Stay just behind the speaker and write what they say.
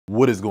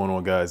What is going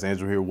on, guys?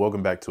 Angelo here.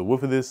 Welcome back to a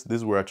whiff of this. This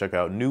is where I check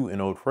out new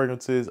and old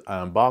fragrances. I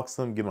unbox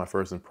them, give my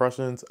first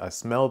impressions. I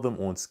smell them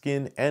on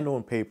skin and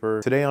on paper.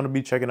 Today I'm gonna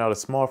be checking out a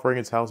small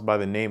fragrance house by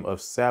the name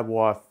of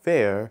Savoir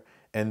Faire.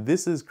 And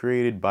this is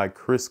created by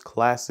Chris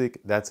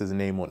Classic. That's his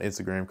name on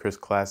Instagram, Chris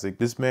Classic.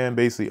 This man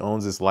basically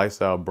owns this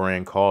lifestyle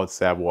brand called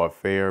Savoir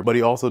Faire, but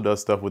he also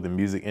does stuff with the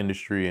music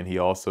industry and he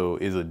also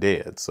is a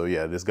dad. So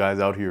yeah, this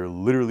guy's out here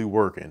literally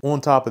working. On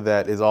top of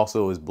that is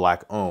also his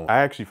black owned. I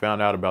actually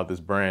found out about this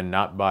brand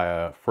not by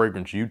a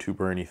fragrance YouTuber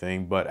or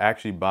anything, but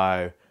actually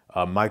by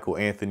Michael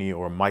Anthony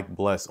or Mike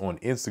Bless on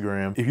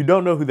Instagram. If you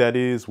don't know who that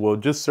is, well,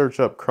 just search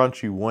up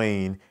Crunchy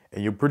Wayne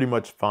and you'll pretty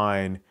much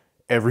find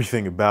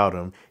everything about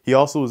him. He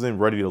also was in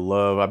Ready to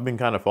Love. I've been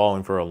kind of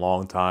following for a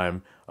long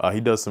time. He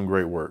does some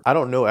great work. I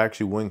don't know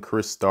actually when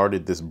Chris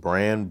started this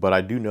brand, but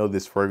I do know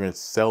this fragrance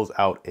sells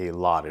out a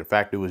lot. In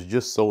fact, it was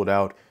just sold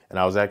out and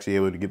I was actually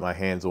able to get my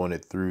hands on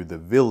it through The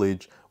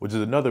Village, which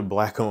is another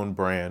black owned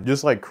brand.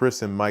 Just like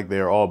Chris and Mike,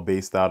 they're all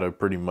based out of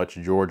pretty much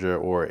Georgia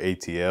or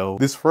ATL.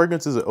 This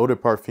fragrance is an eau de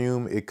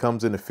parfum. It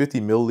comes in a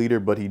 50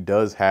 milliliter, but he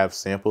does have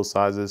sample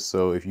sizes.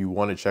 So if you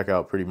want to check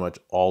out pretty much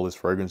all his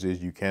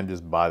fragrances, you can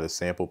just buy the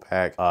sample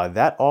pack.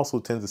 That also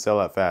tends to sell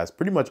out fast.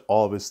 Pretty much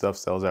all of his stuff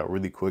sells out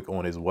really quick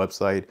on his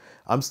website.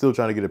 I'm still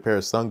trying to get a pair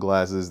of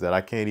sunglasses that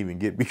I can't even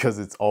get because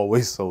it's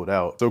always sold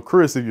out. So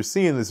Chris, if you're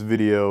seeing this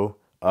video,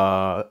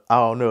 I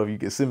don't know if you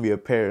can send me a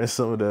pair of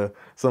some of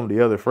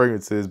the other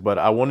fragrances, but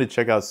I want to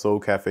check out Soul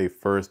Cafe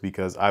first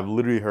because I've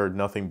literally heard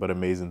nothing but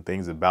amazing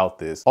things about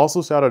this.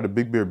 Also, shout out to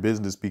Big Bear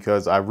Business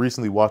because I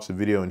recently watched a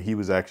video and he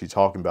was actually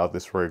talking about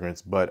this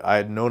fragrance, but I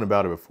had known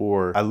about it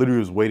before. I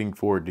literally was waiting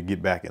for it to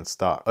get back in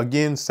stock.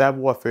 Again,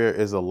 Savoir Faire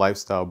is a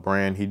lifestyle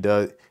brand. He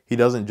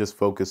doesn't just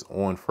focus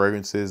on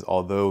fragrances,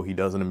 although he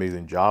does an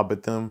amazing job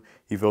at them.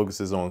 He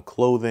focuses on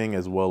clothing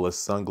as well as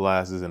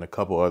sunglasses and a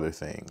couple other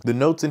things. The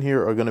notes in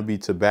here are gonna be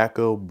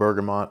tobacco,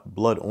 bergamot,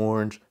 blood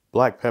orange,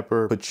 black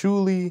pepper,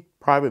 patchouli,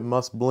 private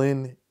musk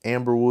blend,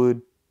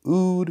 amberwood,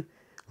 oud,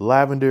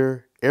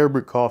 lavender,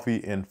 Arabic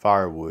coffee, and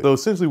firewood. So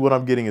essentially what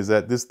I'm getting is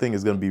that this thing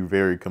is gonna be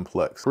very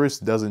complex. Chris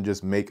doesn't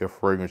just make a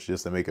fragrance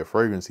just to make a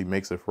fragrance. He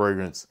makes a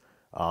fragrance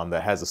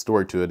that has a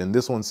story to it. And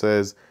this one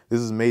says,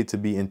 this is made to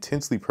be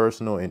intensely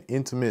personal and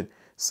intimate,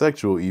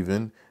 sexual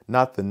even,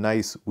 not the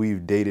nice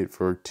we've dated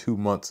for 2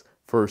 months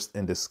first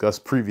and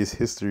discussed previous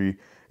history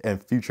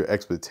and future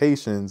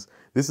expectations.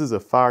 This is a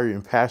fiery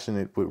and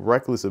passionate with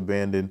reckless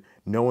abandon,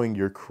 knowing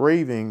your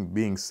craving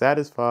being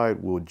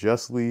satisfied will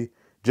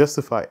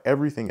justify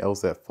everything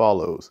else that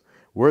follows.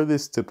 Were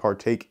this to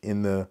partake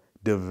in the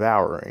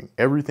devouring.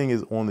 Everything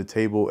is on the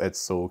table at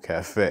Soul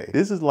Cafe.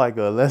 This is like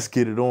a let's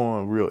get it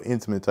on, real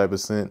intimate type of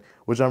scent,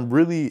 which I'm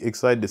really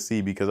excited to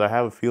see because I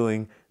have a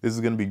feeling this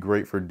is going to be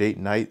great for date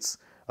nights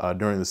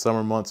during the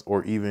summer months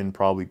or even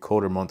probably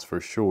colder months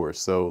for sure.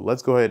 So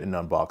let's go ahead and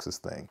unbox this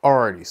thing.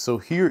 Alrighty, so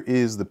here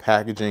is the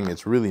packaging.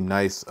 It's really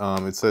nice.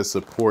 It says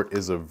support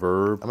is a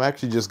verb. I'm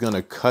actually just going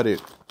to cut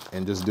it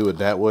and just do it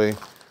that way,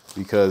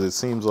 because it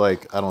seems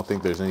like I don't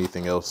think there's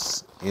anything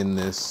else in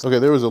this. Okay,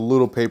 there was a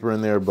little paper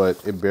in there,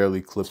 but it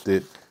barely clipped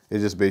it. It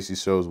just basically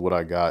shows what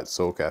I got.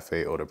 Soul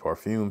Cafe Eau de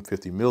Parfum,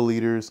 50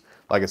 milliliters.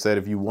 Like I said,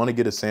 if you want to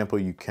get a sample,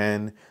 you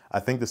can. I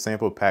think the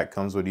sample pack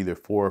comes with either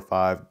 4 or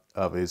 5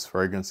 of his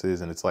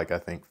fragrances, and it's like, I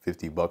think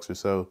 50 bucks or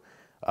so.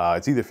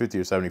 It's either 50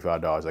 or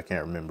 $75, I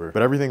can't remember.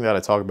 But everything that I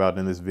talk about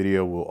in this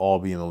video will all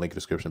be in the link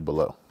description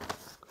below.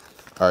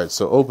 All right,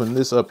 so open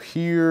this up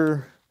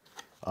here.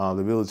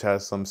 The Village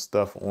has some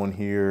stuff on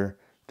here.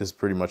 This is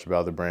pretty much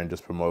about the brand,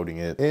 just promoting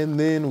it. And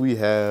then we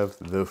have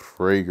the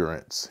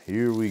fragrance.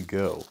 Here we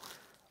go.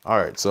 All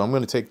right, so I'm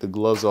gonna take the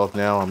gloves off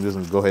now. I'm just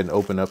gonna go ahead and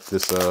open up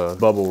this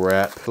bubble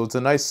wrap. So it's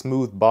a nice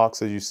smooth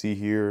box, as you see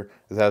here.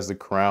 It has the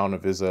crown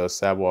of his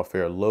Savoir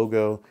Faire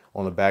logo.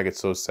 On the back it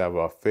says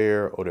Savoir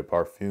Faire Eau de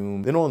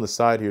Parfum. Then on the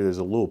side here, there's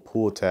a little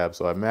pull tab.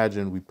 So I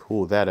imagine we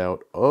pull that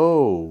out.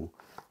 Oh,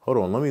 hold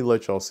on, let me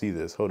let y'all see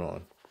this. Hold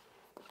on,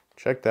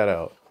 check that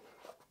out.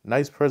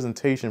 Nice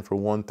presentation for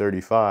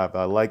 $135.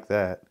 I like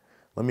that.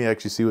 Let me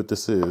actually see what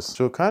this is.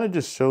 So it kind of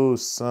just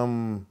shows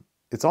some,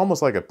 it's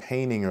almost like a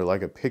painting or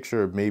like a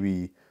picture of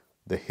maybe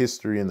the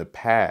history in the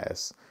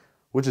past,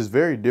 which is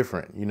very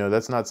different. You know,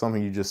 that's not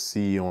something you just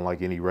see on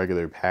like any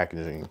regular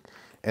packaging.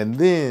 And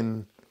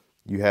then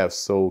you have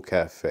Soul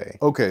Cafe.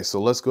 Okay,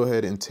 so let's go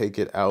ahead and take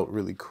it out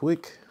really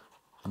quick.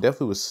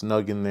 Definitely was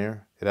snug in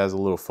there. It has a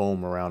little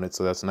foam around it,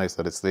 so that's nice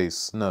that it stays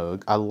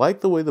snug. I like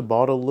the way the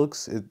bottle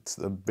looks. It's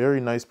a very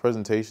nice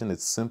presentation.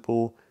 It's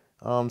simple,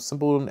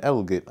 simple and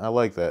elegant. I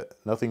like that.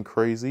 Nothing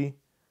crazy,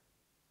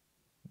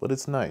 but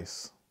it's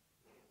nice.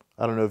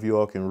 I don't know if you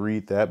all can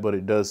read that, but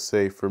it does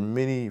say for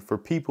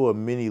people of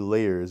many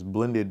layers,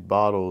 blended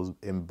bottles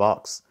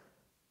emboxed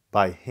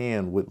by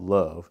hand with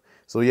love.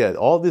 So yeah,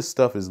 all this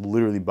stuff is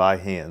literally by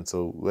hand.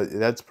 So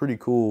that's pretty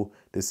cool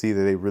to see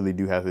that they really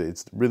do have it.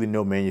 It's really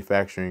no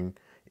manufacturing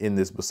in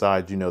this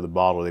besides, you know, the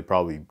bottle. They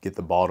probably get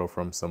the bottle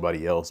from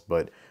somebody else,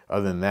 but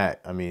other than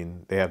that, I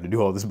mean, they have to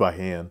do all this by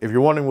hand. If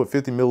you're wondering what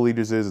 50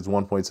 milliliters is, it's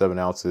 1.7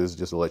 ounces,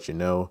 just to let you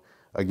know.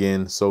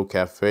 Again, Soul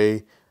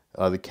Cafe.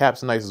 The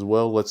cap's nice as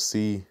well. Let's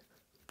see.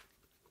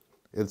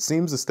 It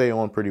seems to stay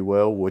on pretty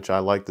well, which I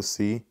like to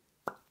see.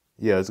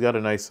 Yeah, it's got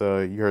a nice,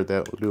 you heard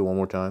that. We'll do it one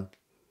more time.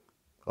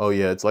 Oh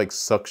yeah, it's like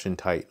suction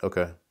tight.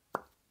 Okay.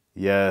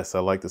 Yes, I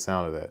like the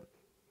sound of that.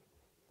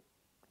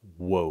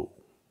 Whoa,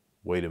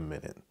 wait a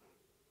minute.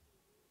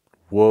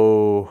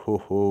 Whoa, ho,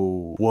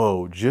 ho.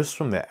 Whoa, just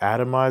from the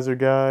atomizer,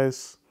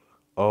 guys.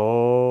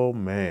 Oh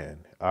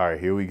man. All right,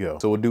 here we go.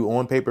 So we'll do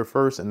on paper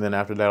first, and then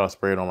after that, I'll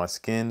spray it on my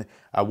skin.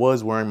 I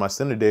was wearing my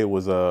scent today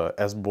was a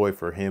S-Boy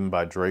for Him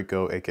by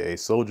Draco, aka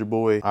Soldier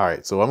Boy. All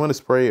right, so I'm gonna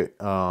spray it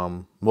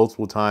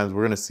multiple times.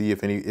 We're gonna see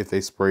if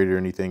they sprayed it or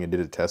anything and did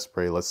a test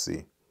spray. Let's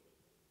see.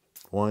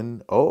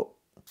 Oh,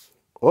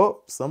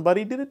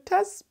 somebody did a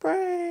test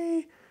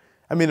spray.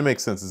 I mean, it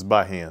makes sense, it's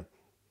by hand.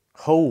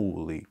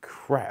 Holy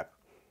crap.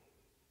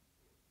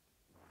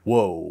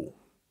 Whoa.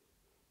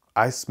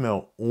 I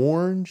smell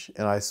orange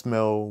and I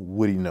smell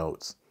woody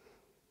notes.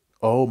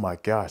 Oh my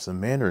gosh, the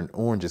mandarin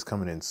orange is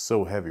coming in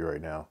so heavy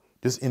right now.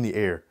 Just in the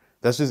air.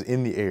 That's just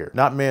in the air.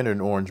 Not mandarin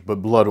orange,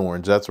 but blood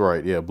orange. That's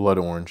right, yeah, blood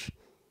orange.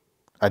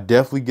 I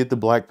definitely get the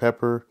black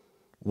pepper.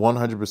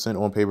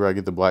 100% on paper, I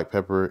get the black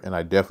pepper, and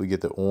I definitely get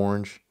the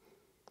orange.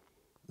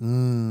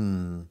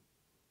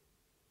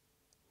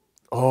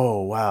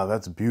 Oh, wow,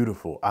 that's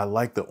beautiful. I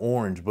like the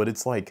orange, but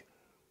it's like,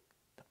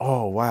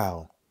 oh,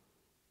 wow.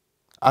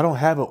 I don't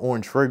have an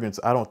orange fragrance,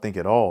 I don't think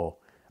at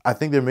all. I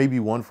think there may be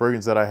one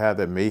fragrance that I have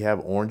that may have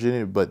orange in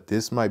it, but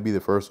this might be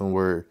the first one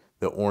where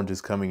the orange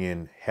is coming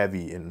in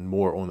heavy and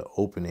more on the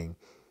opening.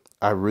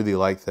 I really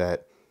like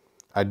that.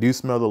 I do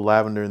smell the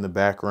lavender in the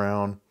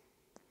background.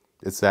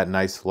 It's that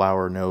nice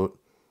flower note,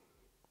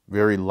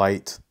 very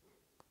light.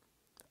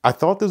 I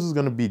thought this was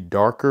gonna be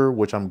darker,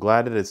 which I'm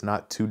glad that it's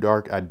not too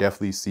dark. I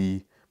definitely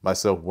see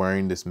myself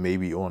wearing this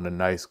maybe on a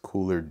nice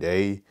cooler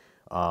day.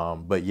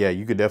 But yeah,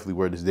 you could definitely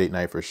wear this date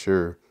night for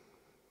sure.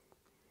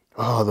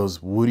 Oh,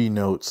 those woody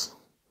notes.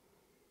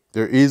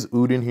 There is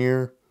oud in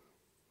here.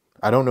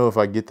 I don't know if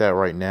I get that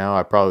right now.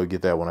 I probably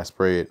get that when I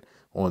spray it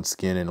on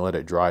skin and let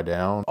it dry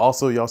down.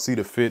 Also, y'all see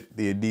the fit,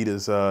 the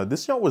Adidas.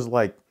 This joint was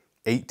like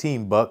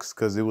 18 bucks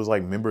because it was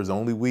like members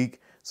only week.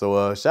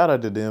 So shout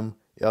out to them.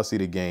 Y'all see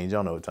the gains.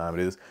 Y'all know what time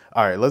it is.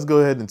 All right, let's go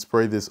ahead and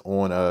spray this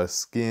on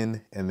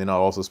skin, and then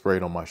I'll also spray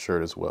it on my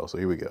shirt as well. So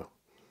here we go.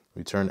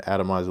 We turn the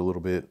atomizer a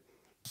little bit.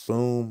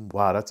 Boom.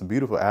 Wow, that's a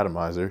beautiful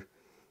atomizer.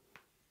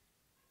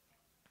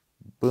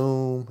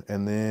 Boom,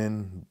 and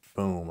then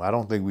boom. I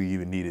don't think we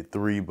even needed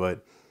 3,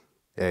 but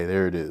hey,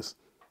 there it is.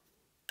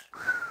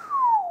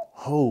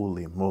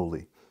 Holy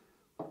moly.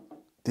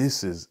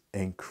 This is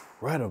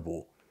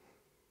incredible.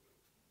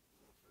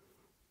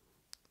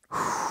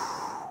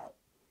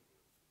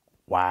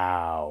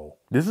 Wow.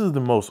 This is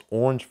the most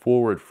orange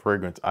forward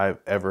fragrance I've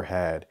ever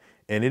had,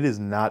 and it is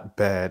not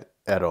bad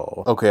at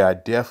all. Okay, I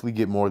definitely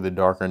get more of the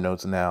darker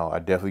notes now. I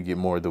definitely get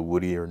more of the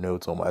woodier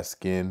notes on my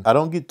skin. I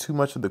don't get too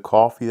much of the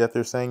coffee that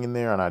they're saying in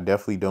there, and I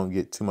definitely don't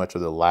get too much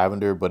of the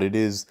lavender, but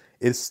it's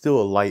still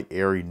a light,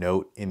 airy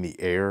note in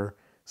the air.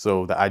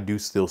 So that I do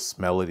still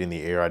smell it in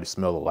the air. I just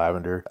smell the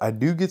lavender. I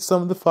do get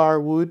some of the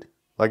firewood.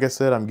 Like I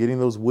said, I'm getting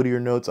those woodier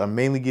notes. I'm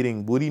mainly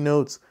getting woody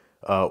notes,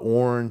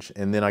 orange,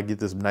 and then I get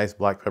this nice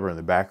black pepper in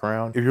the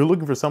background. If you're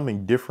looking for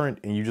something different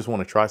and you just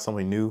want to try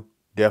something new,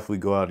 definitely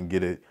go out and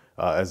get it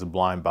as a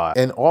blind buy.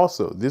 And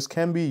also, this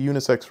can be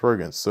unisex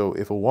fragrance. So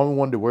if a woman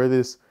wanted to wear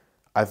this,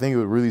 I think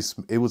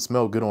it would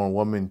smell good on a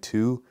woman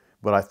too.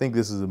 But I think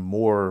this is a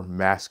more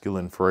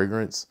masculine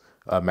fragrance,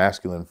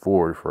 masculine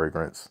forward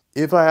fragrance.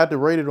 If I had to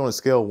rate it on a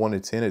scale of 1 to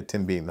 10, at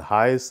 10 being the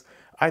highest,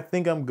 I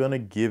think I'm gonna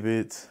give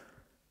it,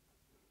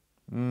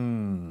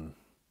 I'm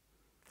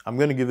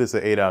gonna give this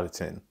an 8 out of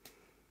 10.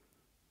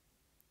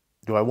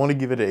 Do I want to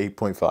give it an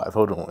 8.5?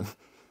 Hold on.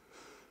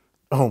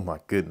 Oh my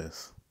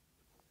goodness.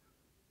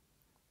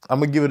 I'm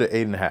gonna give it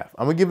an 8.5.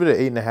 I'm gonna give it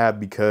an 8.5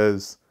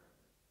 because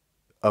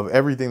of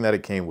everything that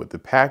it came with. The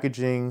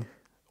packaging,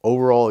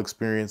 overall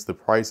experience, the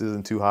price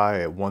isn't too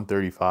high at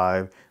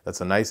 $135.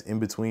 That's a nice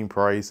in-between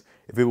price.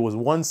 If it was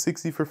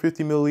 $160 for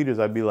 50 milliliters,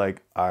 I'd be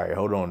like, all right,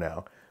 hold on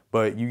now.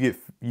 But you get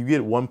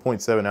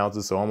 1.7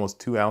 ounces, so almost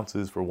 2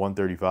 ounces for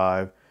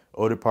 $135.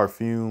 Eau de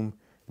parfum,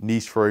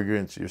 niche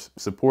fragrance. You're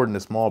supporting a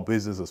small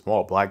business, a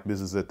small black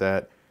business at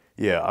that.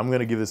 Yeah, I'm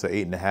gonna give this an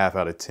 8.5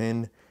 out of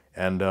 10.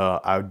 And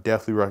I would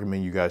definitely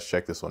recommend you guys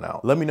check this one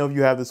out. Let me know if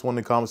you have this one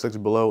in the comment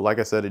section below. Like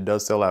I said, it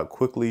does sell out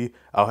quickly.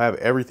 I'll have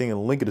everything in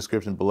the link in the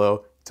description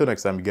below. Till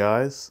next time, you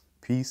guys.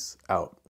 Peace out.